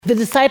The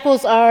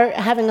disciples are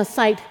having a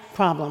sight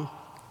problem.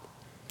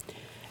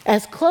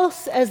 As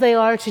close as they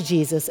are to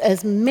Jesus,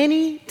 as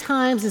many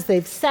times as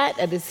they've sat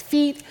at his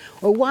feet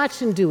or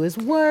watched him do his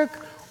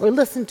work or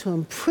listened to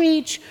him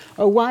preach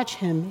or watch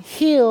him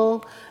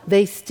heal,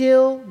 they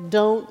still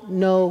don't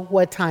know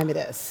what time it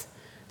is.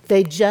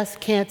 They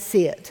just can't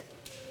see it.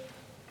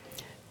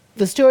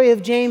 The story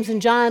of James and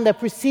John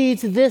that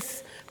precedes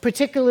this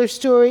particular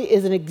story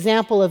is an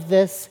example of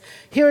this.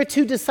 Here are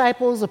two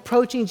disciples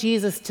approaching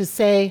Jesus to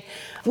say,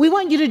 "We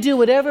want you to do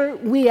whatever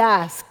we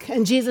ask."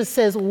 And Jesus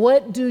says,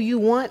 "What do you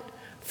want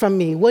from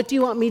me? What do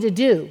you want me to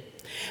do?"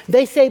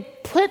 They say,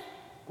 "Put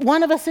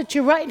one of us at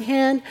your right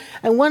hand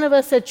and one of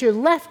us at your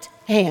left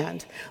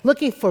hand,"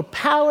 looking for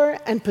power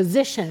and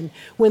position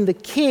when the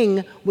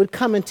king would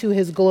come into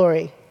his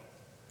glory.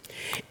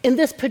 In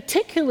this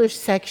particular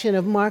section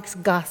of Mark's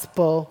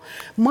gospel,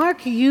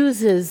 Mark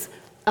uses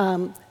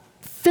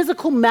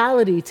physical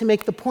malady to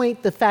make the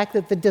point, the fact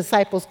that the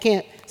disciples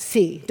can't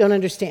see, don't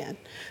understand.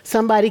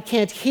 Somebody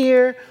can't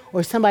hear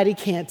or somebody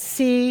can't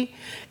see.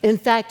 In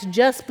fact,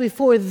 just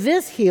before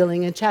this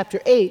healing in chapter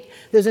 8,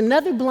 there's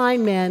another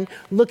blind man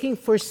looking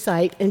for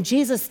sight, and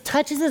Jesus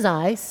touches his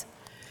eyes,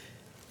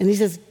 and he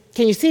says,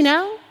 "Can you see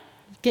now?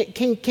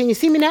 Can you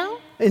see me now?"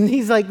 And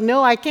he's like,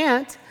 "No, I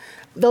can't.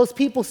 Those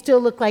people still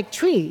look like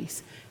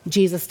trees."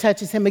 Jesus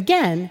touches him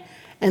again,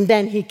 and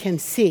then he can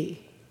see.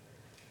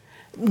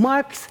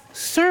 Mark's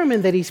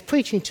sermon that he's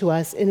preaching to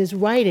us in his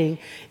writing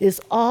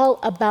is all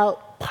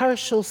about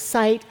partial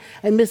sight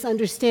and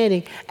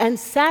misunderstanding. And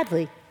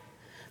sadly,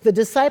 the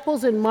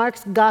disciples in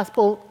Mark's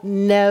gospel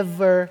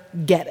never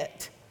get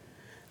it.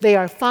 They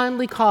are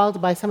fondly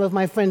called by some of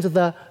my friends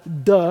the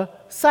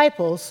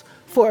disciples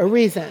for a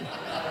reason.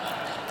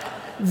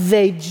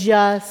 They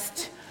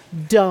just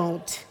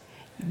don't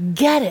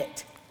get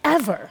it,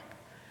 ever.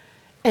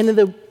 And in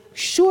the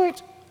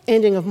short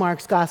ending of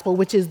Mark's gospel,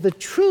 which is the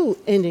true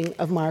ending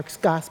of Mark's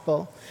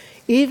gospel,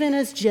 even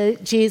as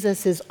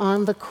Jesus is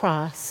on the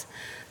cross,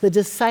 the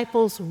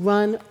disciples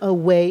run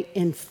away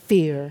in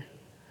fear,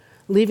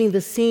 leaving the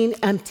scene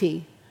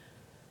empty.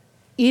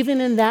 Even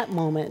in that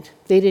moment,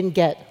 they didn't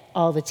get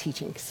all the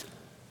teachings.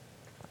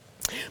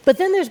 But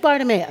then there's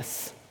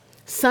Bartimaeus,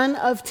 son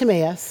of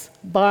Timaeus,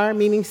 Bar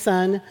meaning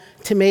son,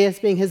 Timaeus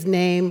being his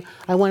name.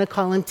 I want to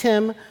call him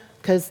Tim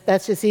because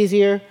that's just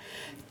easier.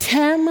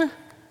 Tim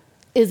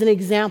is an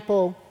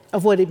example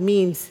of what it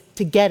means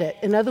to get it.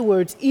 In other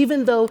words,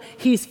 even though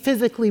he's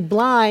physically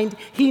blind,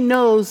 he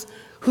knows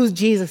who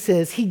Jesus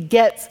is. He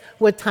gets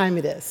what time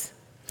it is.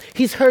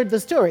 He's heard the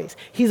stories.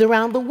 He's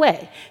around the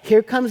way.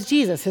 Here comes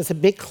Jesus. There's a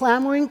big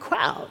clamoring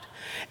crowd.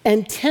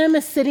 And Tim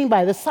is sitting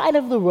by the side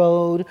of the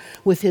road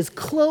with his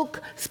cloak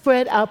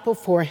spread out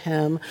before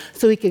him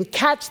so he can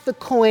catch the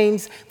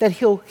coins that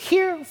he'll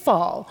hear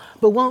fall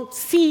but won't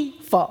see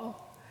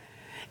fall.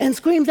 And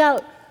screams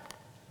out,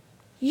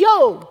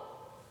 "Yo,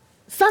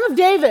 Son of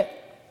David,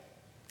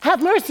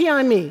 have mercy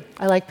on me."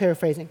 I like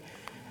paraphrasing.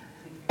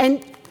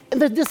 And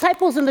the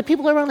disciples and the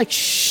people around like,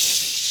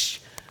 "Shh,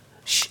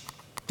 shh,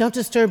 don't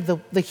disturb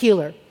the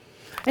healer."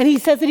 And he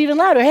says it even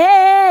louder,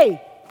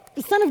 "Hey,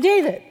 Son of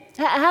David,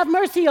 have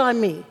mercy on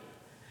me."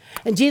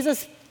 And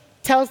Jesus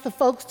tells the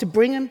folks to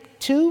bring him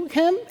to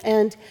him,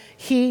 and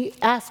he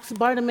asks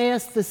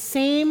Bartimaeus the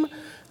same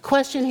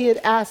question he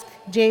had asked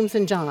James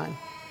and John.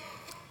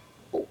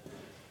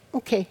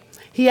 Okay,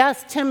 he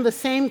asked him the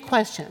same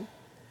question.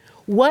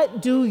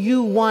 "What do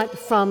you want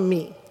from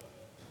me?"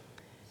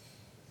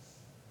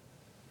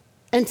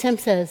 And Tim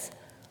says,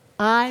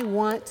 "I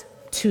want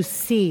to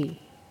see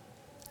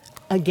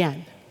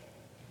again.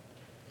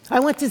 I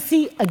want to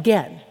see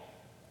again."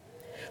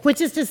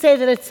 Which is to say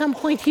that at some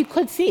point he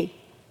could see.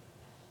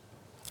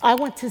 I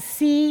want to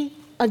see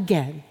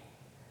again.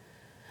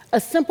 A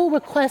simple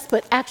request,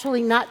 but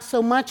actually not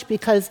so much,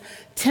 because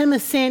Tim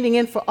is standing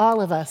in for all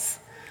of us.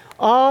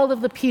 All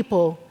of the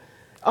people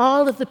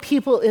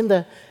in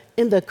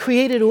the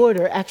created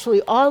order,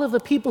 actually all of the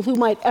people who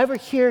might ever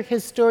hear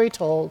his story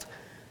told.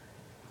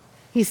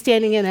 He's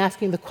standing in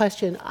asking the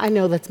question, I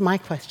know that's my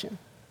question.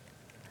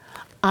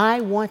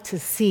 I want to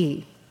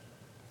see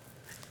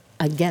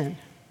again.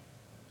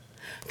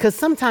 Because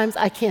sometimes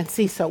I can't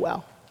see so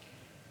well.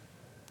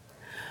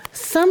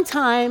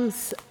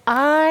 Sometimes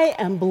I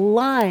am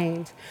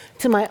blind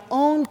to my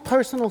own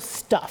personal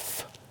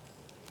stuff,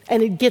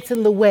 and it gets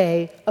in the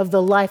way of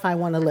the life I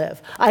want to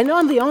live. I know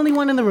I'm the only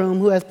one in the room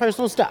who has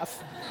personal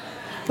stuff,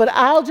 but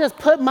I'll just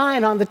put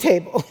mine on the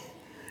table.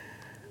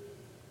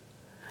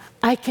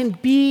 I can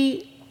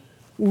be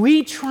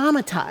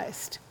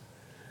re-traumatized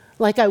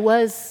like I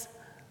was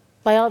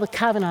by all the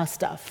Kavanaugh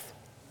stuff.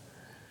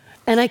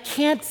 And I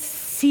can't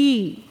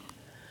see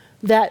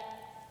that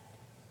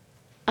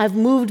I've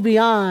moved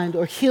beyond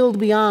or healed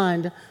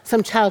beyond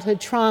some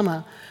childhood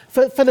trauma.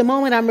 For the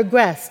moment, I'm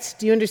regressed.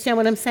 Do you understand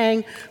what I'm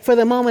saying? For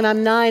the moment,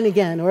 I'm 9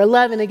 again, or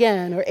 11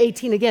 again, or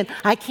 18 again.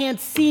 I can't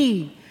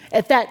see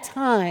at that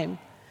time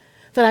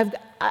that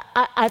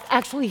I've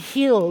actually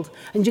healed,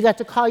 and you got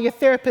to call your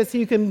therapist so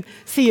you can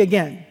see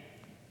again.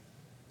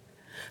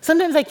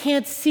 Sometimes I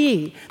can't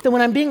see that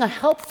when I'm being a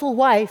helpful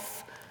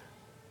wife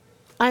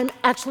I'm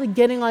actually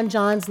getting on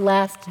John's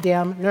last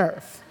damn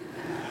nerve.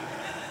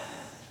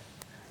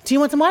 Do you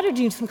want some water? Do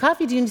you need some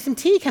coffee? Do you need some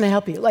tea? Can I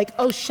help you? Like,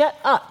 oh, shut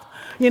up.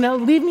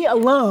 Leave me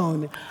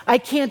alone. I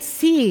can't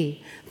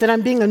see that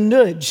I'm being a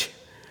nudge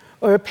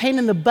or a pain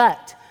in the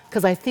butt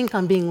because I think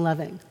I'm being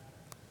loving.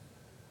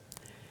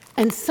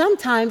 And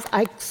sometimes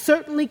I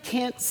certainly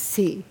can't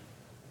see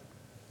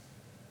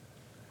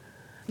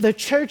the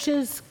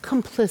church's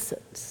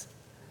complicit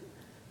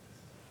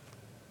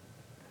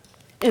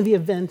in the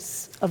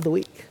events of the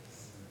week.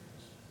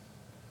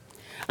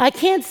 I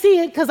can't see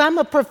it because I'm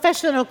a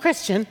professional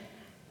Christian.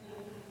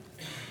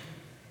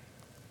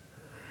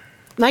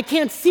 And I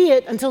can't see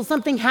it until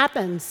something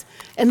happens,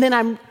 and then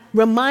I'm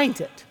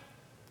reminded.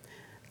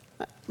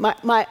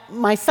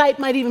 My sight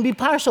might even be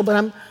partial,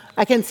 but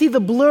I can see the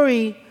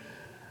blurry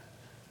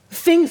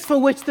things for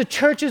which the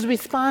church is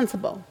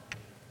responsible.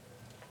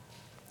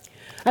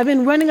 I've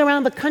been running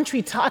around the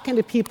country talking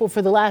to people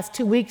for the last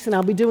 2 weeks, and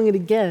I'll be doing it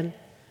again.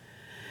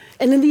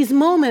 And in these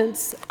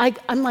moments,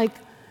 I'm like,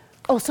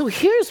 oh, so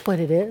here's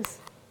what it is.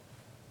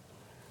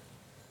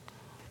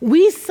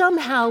 We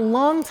somehow,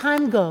 long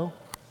time ago,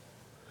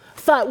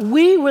 thought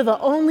we were the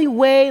only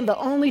way and the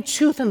only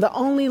truth and the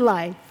only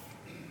life.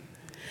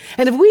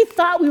 And if we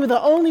thought we were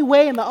the only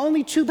way and the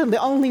only truth and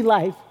the only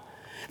life,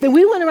 then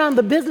we went around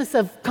the business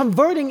of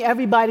converting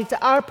everybody to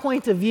our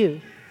point of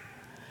view.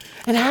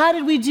 And how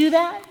did we do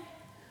that?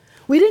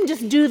 We didn't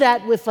just do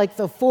that with like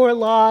the 4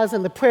 laws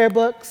and the prayer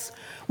books.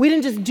 We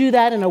didn't just do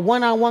that in a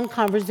one-on-one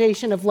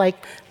conversation of like,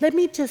 let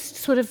me just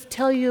sort of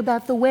tell you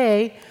about the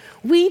way.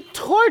 We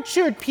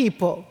tortured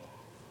people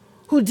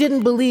who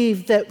didn't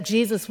believe that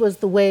Jesus was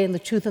the way and the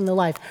truth and the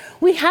life.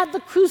 We had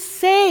the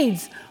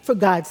Crusades, for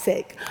God's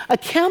sake, a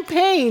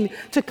campaign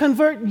to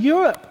convert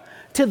Europe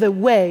to the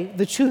way,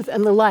 the truth,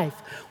 and the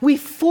life. We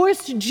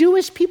forced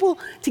Jewish people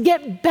to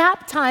get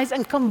baptized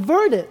and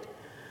converted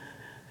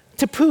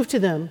to prove to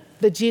them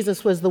that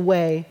Jesus was the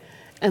way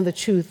and the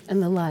truth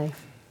and the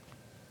life.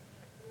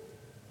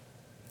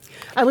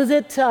 I was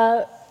at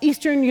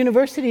Eastern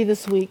University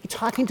this week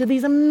talking to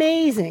these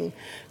amazing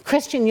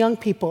Christian young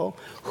people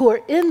who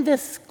are in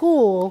this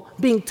school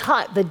being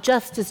taught that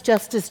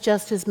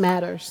justice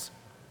matters.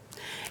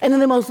 And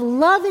in the most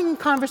loving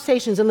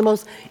conversations and the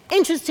most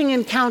interesting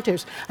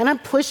encounters, and I'm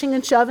pushing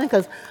and shoving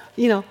because,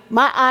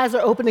 my eyes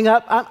are opening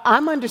up.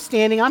 I'm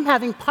understanding, I'm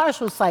having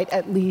partial sight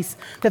at least,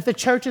 that the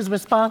church is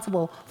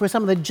responsible for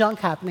some of the junk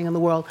happening in the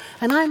world.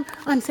 And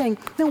I'm saying,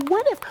 then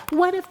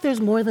what if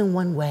there's more than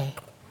one way?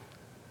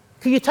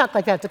 You talk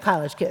like that to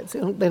college kids.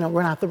 They don't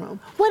run out the room.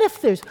 What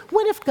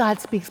if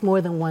God speaks more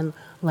than one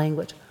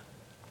language?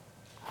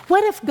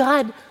 What if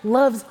God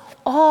loves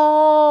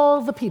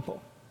all the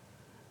people?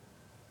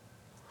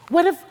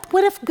 What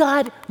if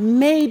God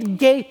made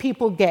gay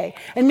people gay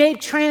and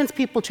made trans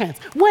people trans?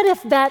 What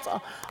if that's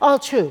all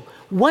true?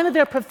 One of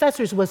their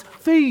professors was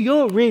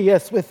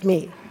furious with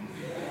me.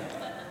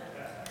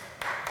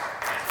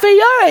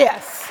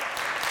 Furious.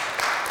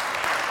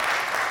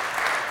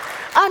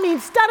 I mean,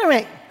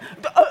 stuttering.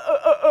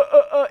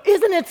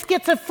 Isn't it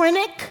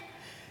schizophrenic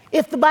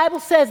if the Bible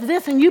says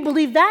this and you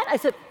believe that? I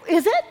said,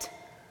 is it?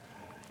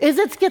 Is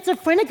it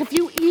schizophrenic if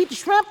you eat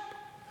shrimp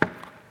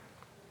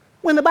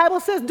when the Bible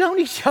says don't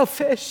eat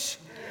shellfish?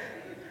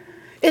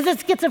 Is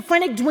it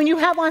schizophrenic when you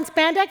have on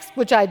spandex,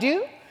 which I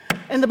do,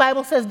 and the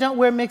Bible says don't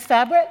wear mixed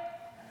fabric?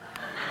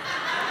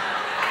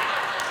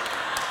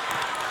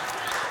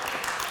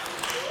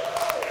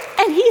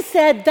 And he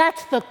said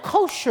that's the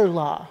kosher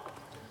law.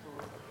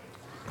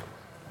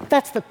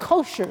 That's the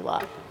kosher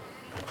law.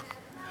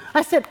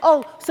 I said,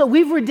 oh, so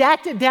we've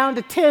redacted down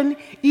to 10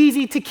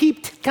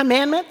 easy-to-keep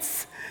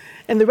commandments,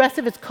 and the rest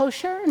of it's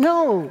kosher?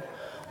 No.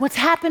 What's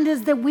happened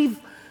is that we've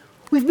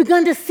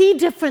begun to see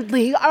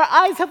differently. Our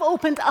eyes have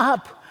opened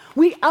up.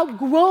 We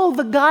outgrow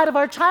the God of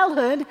our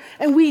childhood,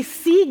 and we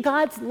see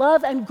God's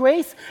love and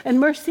grace and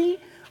mercy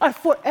are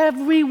for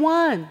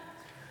everyone.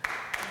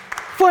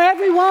 For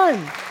everyone.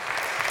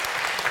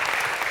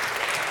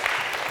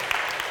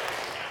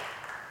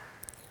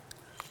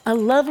 A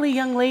lovely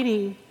young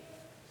lady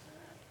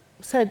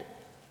said,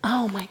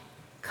 oh my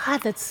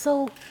God, that's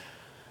so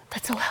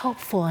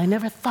helpful. I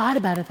never thought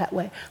about it that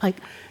way. Like,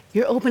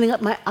 you're opening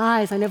up my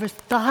eyes. I never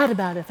thought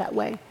about it that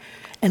way.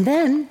 And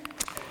then,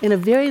 in a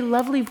very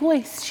lovely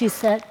voice, she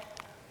said,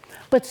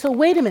 but so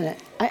wait a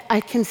minute, I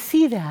can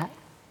see that.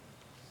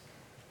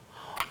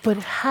 But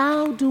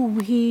how do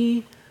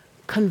we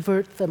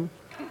convert them?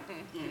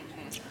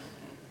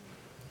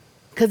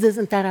 Because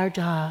isn't that our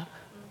job?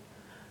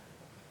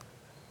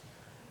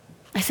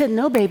 I said,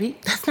 no, baby,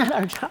 that's not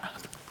our job.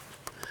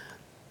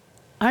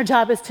 Our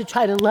job is to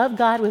try to love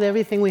God with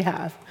everything we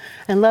have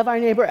and love our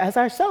neighbor as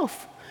ourselves.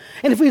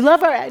 And if we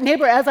love our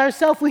neighbor as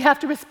ourselves, we have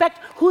to respect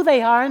who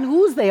they are and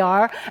whose they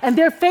are and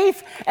their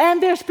faith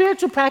and their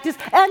spiritual practice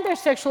and their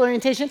sexual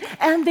orientation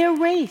and their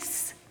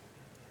race.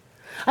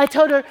 I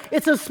told her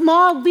it's a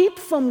small leap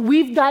from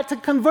we've got to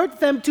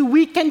convert them to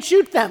we can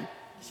shoot them.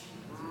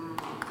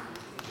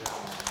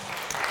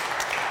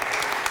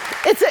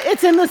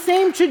 It's in the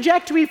same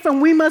trajectory from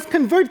we must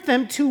convert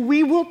them to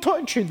we will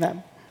torture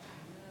them.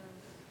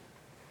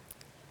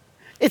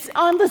 It's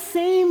on the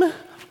same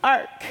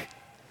arc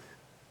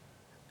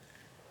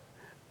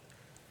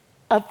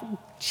of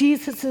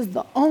Jesus is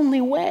the only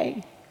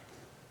way,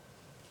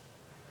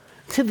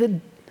 to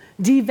the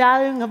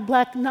devaluing of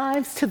black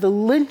lives, to the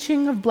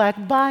lynching of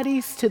black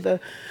bodies, to the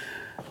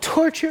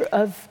torture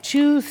of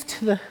Jews,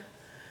 to the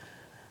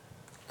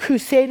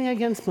crusading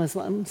against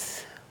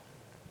Muslims.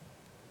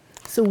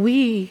 So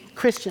we,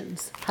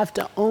 Christians, have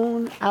to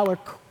own our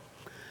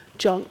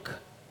junk,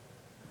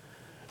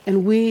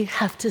 and we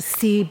have to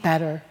see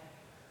better.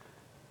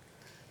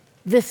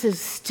 This is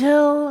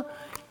still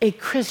a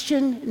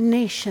Christian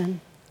nation.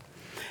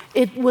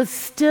 It was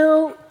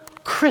still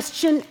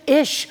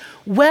Christian-ish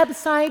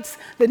websites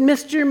that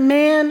Mr.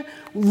 Mann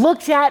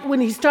looked at when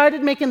he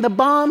started making the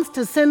bombs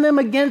to send them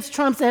against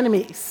Trump's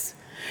enemies.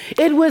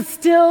 It was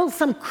still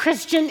some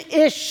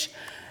Christian-ish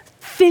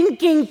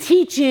thinking,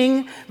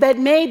 teaching that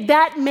made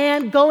that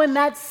man go in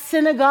that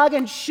synagogue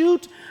and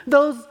shoot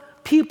those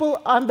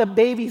people on the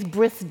baby's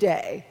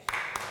birthday.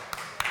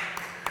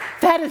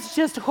 That is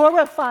just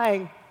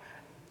horrifying,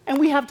 and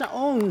we have to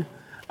own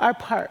our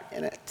part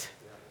in it.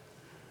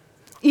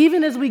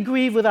 Even as we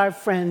grieve with our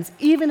friends,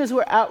 even as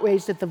we're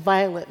outraged at the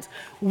violence,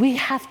 we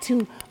have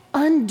to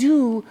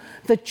undo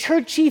the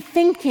churchy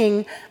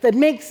thinking that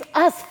makes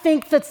us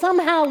think that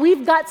somehow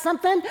we've got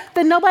something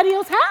that nobody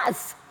else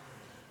has.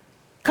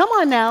 Come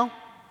on now.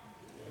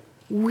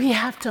 We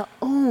have to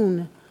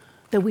own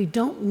that we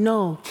don't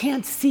know,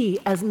 can't see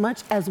as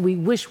much as we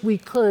wish we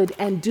could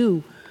and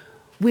do.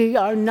 We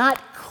are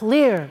not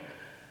clear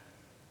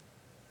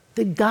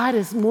that God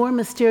is more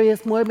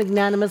mysterious, more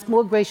magnanimous,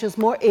 more gracious,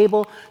 more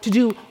able to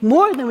do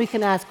more than we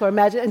can ask or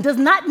imagine, and does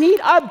not need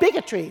our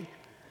bigotry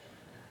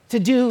to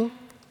do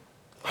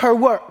her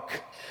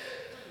work.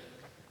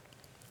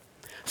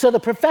 So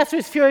the professor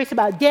is furious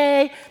about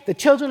gay, the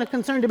children are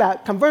concerned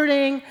about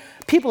converting,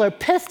 people are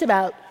pissed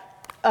about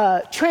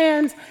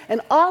trans, and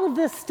all of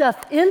this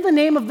stuff in the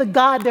name of the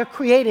God they're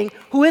creating,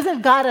 who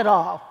isn't God at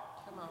all.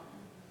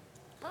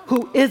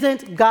 Who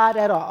isn't God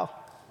at all.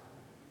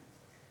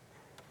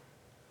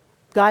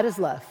 God is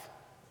love.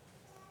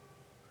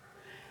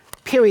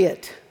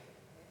 Period.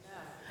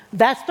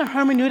 That's the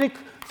hermeneutic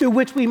through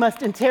which we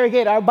must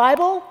interrogate our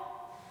Bible.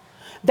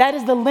 That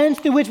is the lens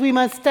through which we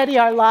must study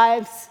our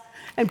lives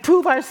and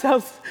prove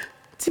ourselves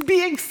to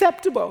be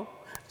acceptable.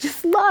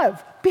 Just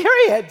love.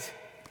 Period.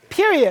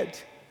 Period.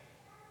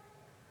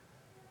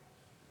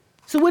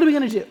 So what are we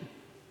going to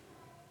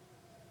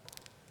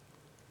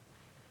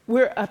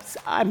do?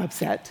 I'm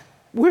upset.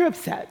 We're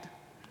upset.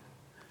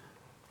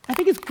 I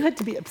think it's good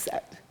to be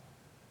upset.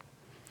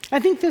 I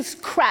think this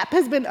crap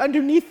has been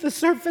underneath the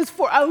surface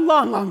for a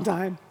long, long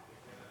time.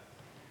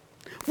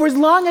 For as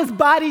long as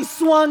bodies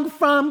swung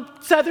from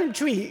southern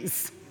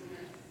trees.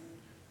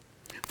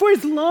 For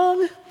as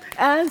long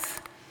as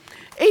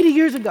 80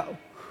 years ago,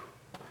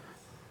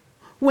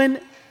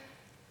 when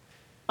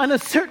on a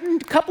certain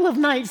couple of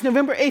nights,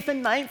 November 8th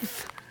and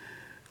 9th,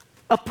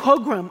 a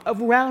program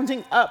of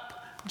rounding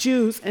up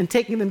Jews and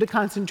taking them to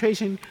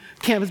concentration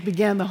camps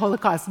began, the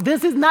Holocaust.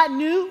 This is not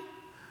new.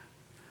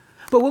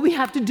 But what we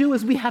have to do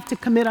is we have to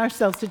commit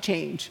ourselves to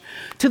change,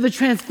 to the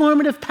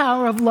transformative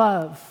power of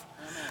love,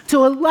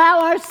 to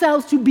allow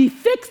ourselves to be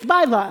fixed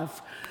by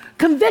love,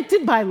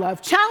 convicted by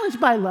love, challenged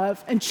by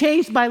love, and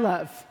changed by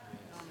love.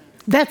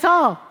 That's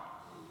all.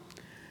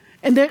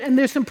 And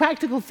there's some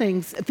practical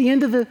things. At the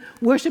end of the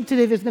worship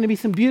today, there's going to be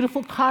some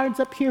beautiful cards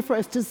up here for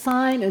us to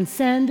sign and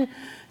send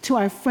to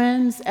our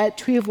friends at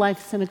Tree of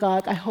Life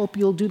Synagogue. I hope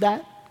you'll do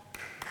that.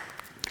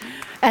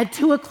 At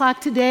 2 o'clock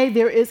today,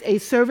 there is a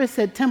service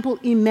at Temple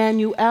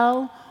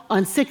Emmanuel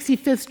on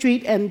 65th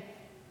Street and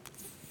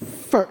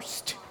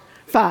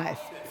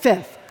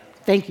 5th.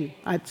 Thank you.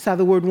 I saw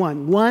the word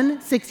 1.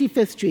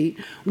 65th Street.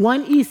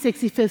 1 East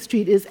 65th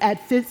Street is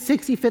at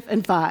 65th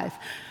and 5.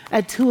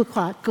 At 2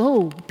 o'clock,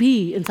 go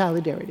be in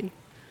solidarity.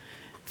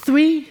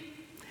 3,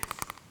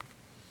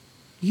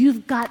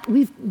 we've got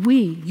to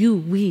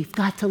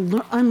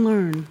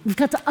unlearn. We've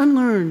got to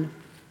unlearn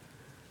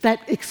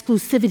that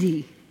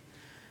exclusivity.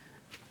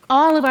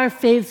 All of our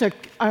faiths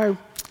are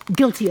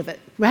guilty of it,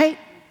 right?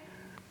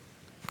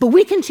 But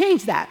we can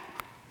change that.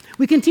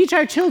 We can teach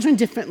our children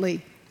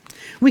differently.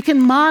 We can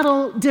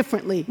model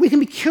differently. We can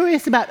be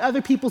curious about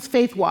other people's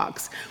faith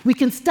walks. We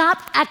can stop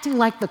acting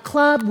like the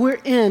club we're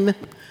in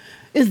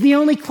is the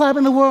only club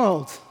in the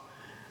world,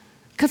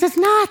 because it's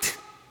not.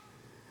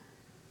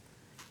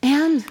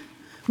 And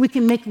we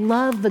can make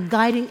love the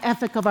guiding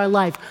ethic of our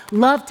life.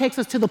 Love takes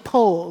us to the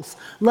polls.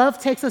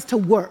 Love takes us to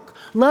work.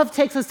 Love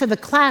takes us to the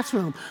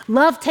classroom.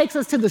 Love takes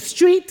us to the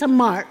street to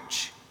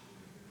march.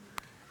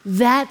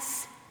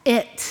 That's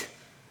it.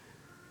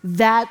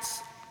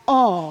 That's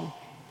all.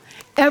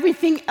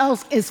 Everything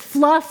else is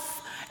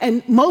fluff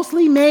and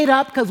mostly made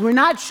up because we're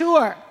not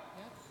sure.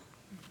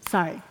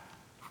 Sorry.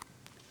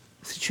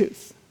 It's the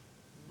truth.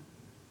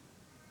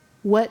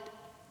 What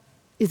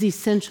is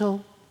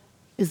essential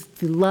is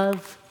the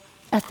love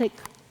ethic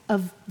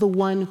of the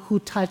one who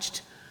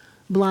touched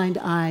blind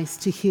eyes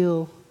to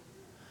heal.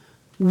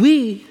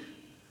 We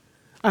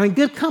are in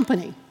good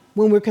company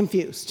when we're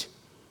confused.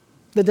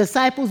 The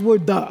disciples were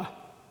duh.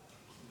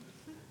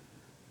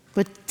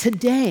 But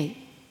today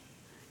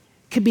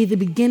could be the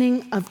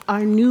beginning of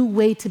our new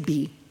way to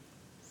be,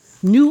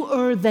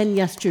 newer than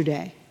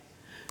yesterday.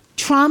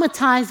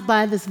 Traumatized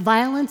by this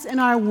violence in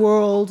our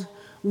world,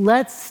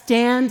 let's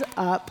stand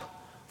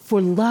up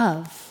for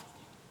love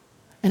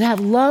and have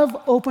love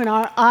open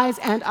our eyes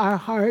and our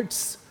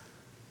hearts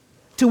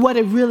to what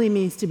it really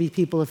means to be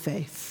people of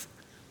faith.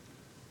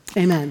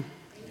 Amen.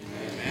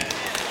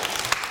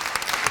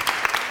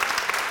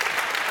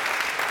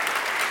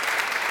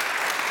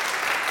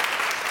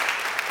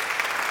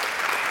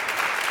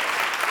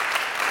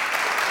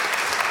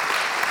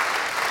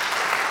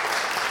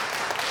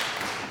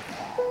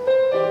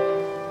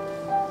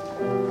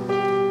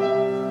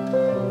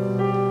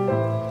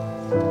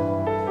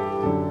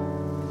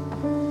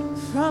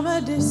 From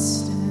a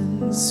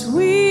distance,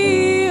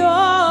 we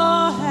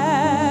all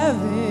have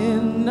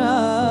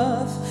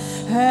enough,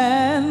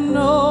 and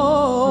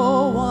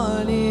no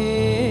one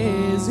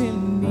is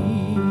in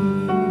need.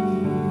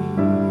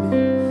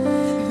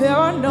 There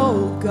are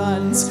no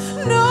guns,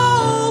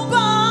 no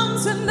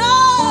bombs, and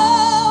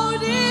no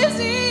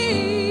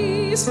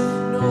disease,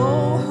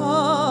 no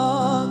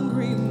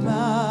hungry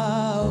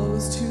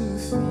mouths to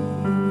feed.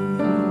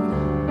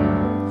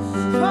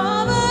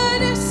 From a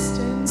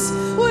distance,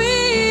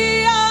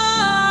 we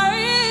are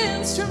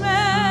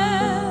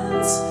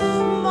instruments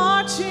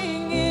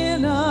marching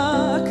in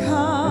a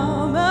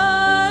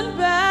common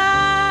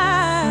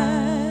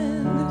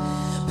band,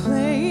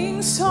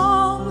 playing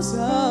songs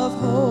of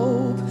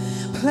hope,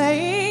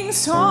 playing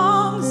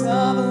songs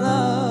of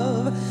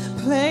love,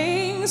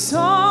 playing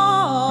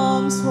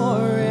songs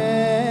for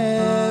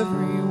everyone.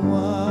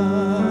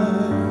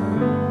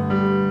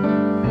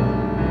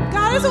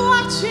 God is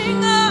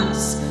watching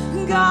us.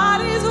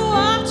 God is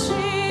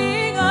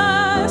watching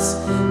us.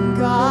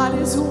 God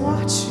is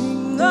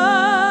watching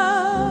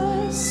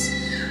us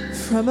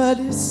from a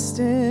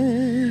distance.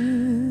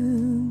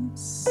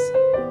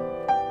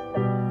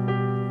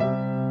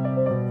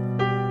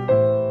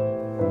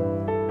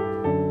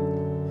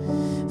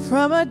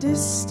 From a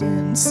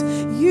distance,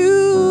 you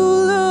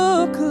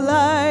look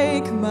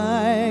like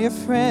my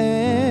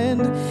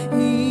friend,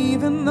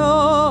 even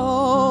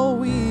though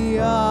we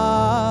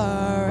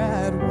are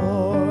at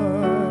war.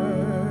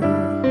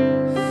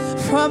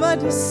 From a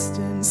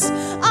distance,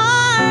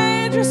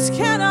 I just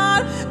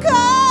cannot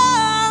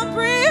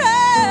comprehend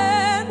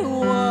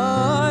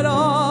what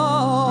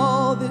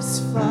all this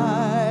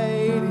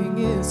fighting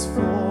is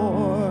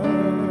for.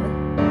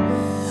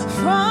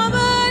 From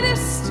a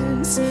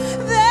distance,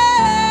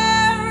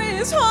 there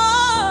is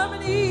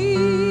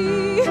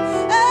harmony,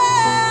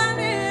 and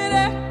it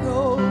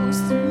echoes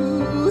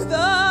through the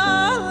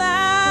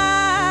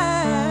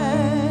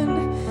land.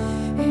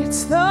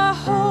 It's the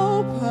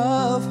hope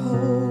of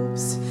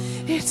hopes,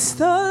 it's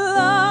the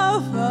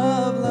love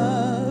of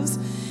loves,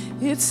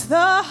 it's the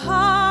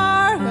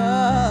heart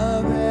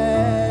of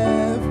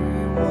everyone.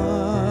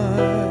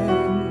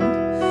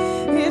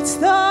 It's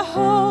the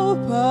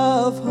hope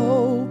of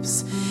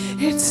hopes,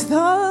 it's the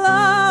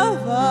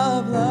love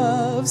of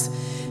loves,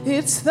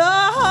 it's the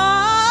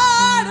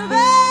heart of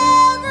everyone.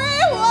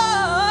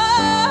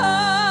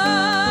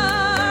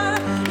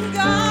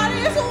 God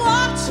is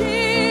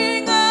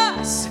watching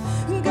us.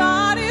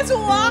 God is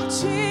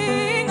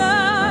watching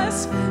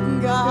us.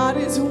 God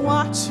is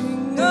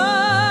watching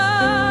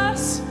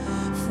us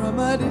from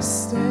a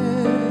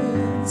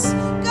distance.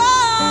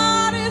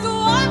 God is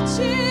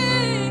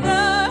watching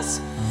us.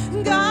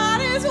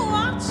 God is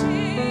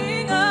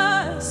watching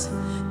us.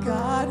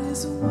 God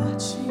is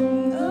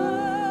watching us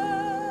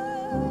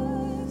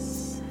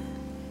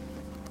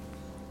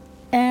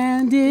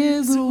And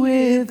is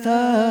with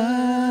us.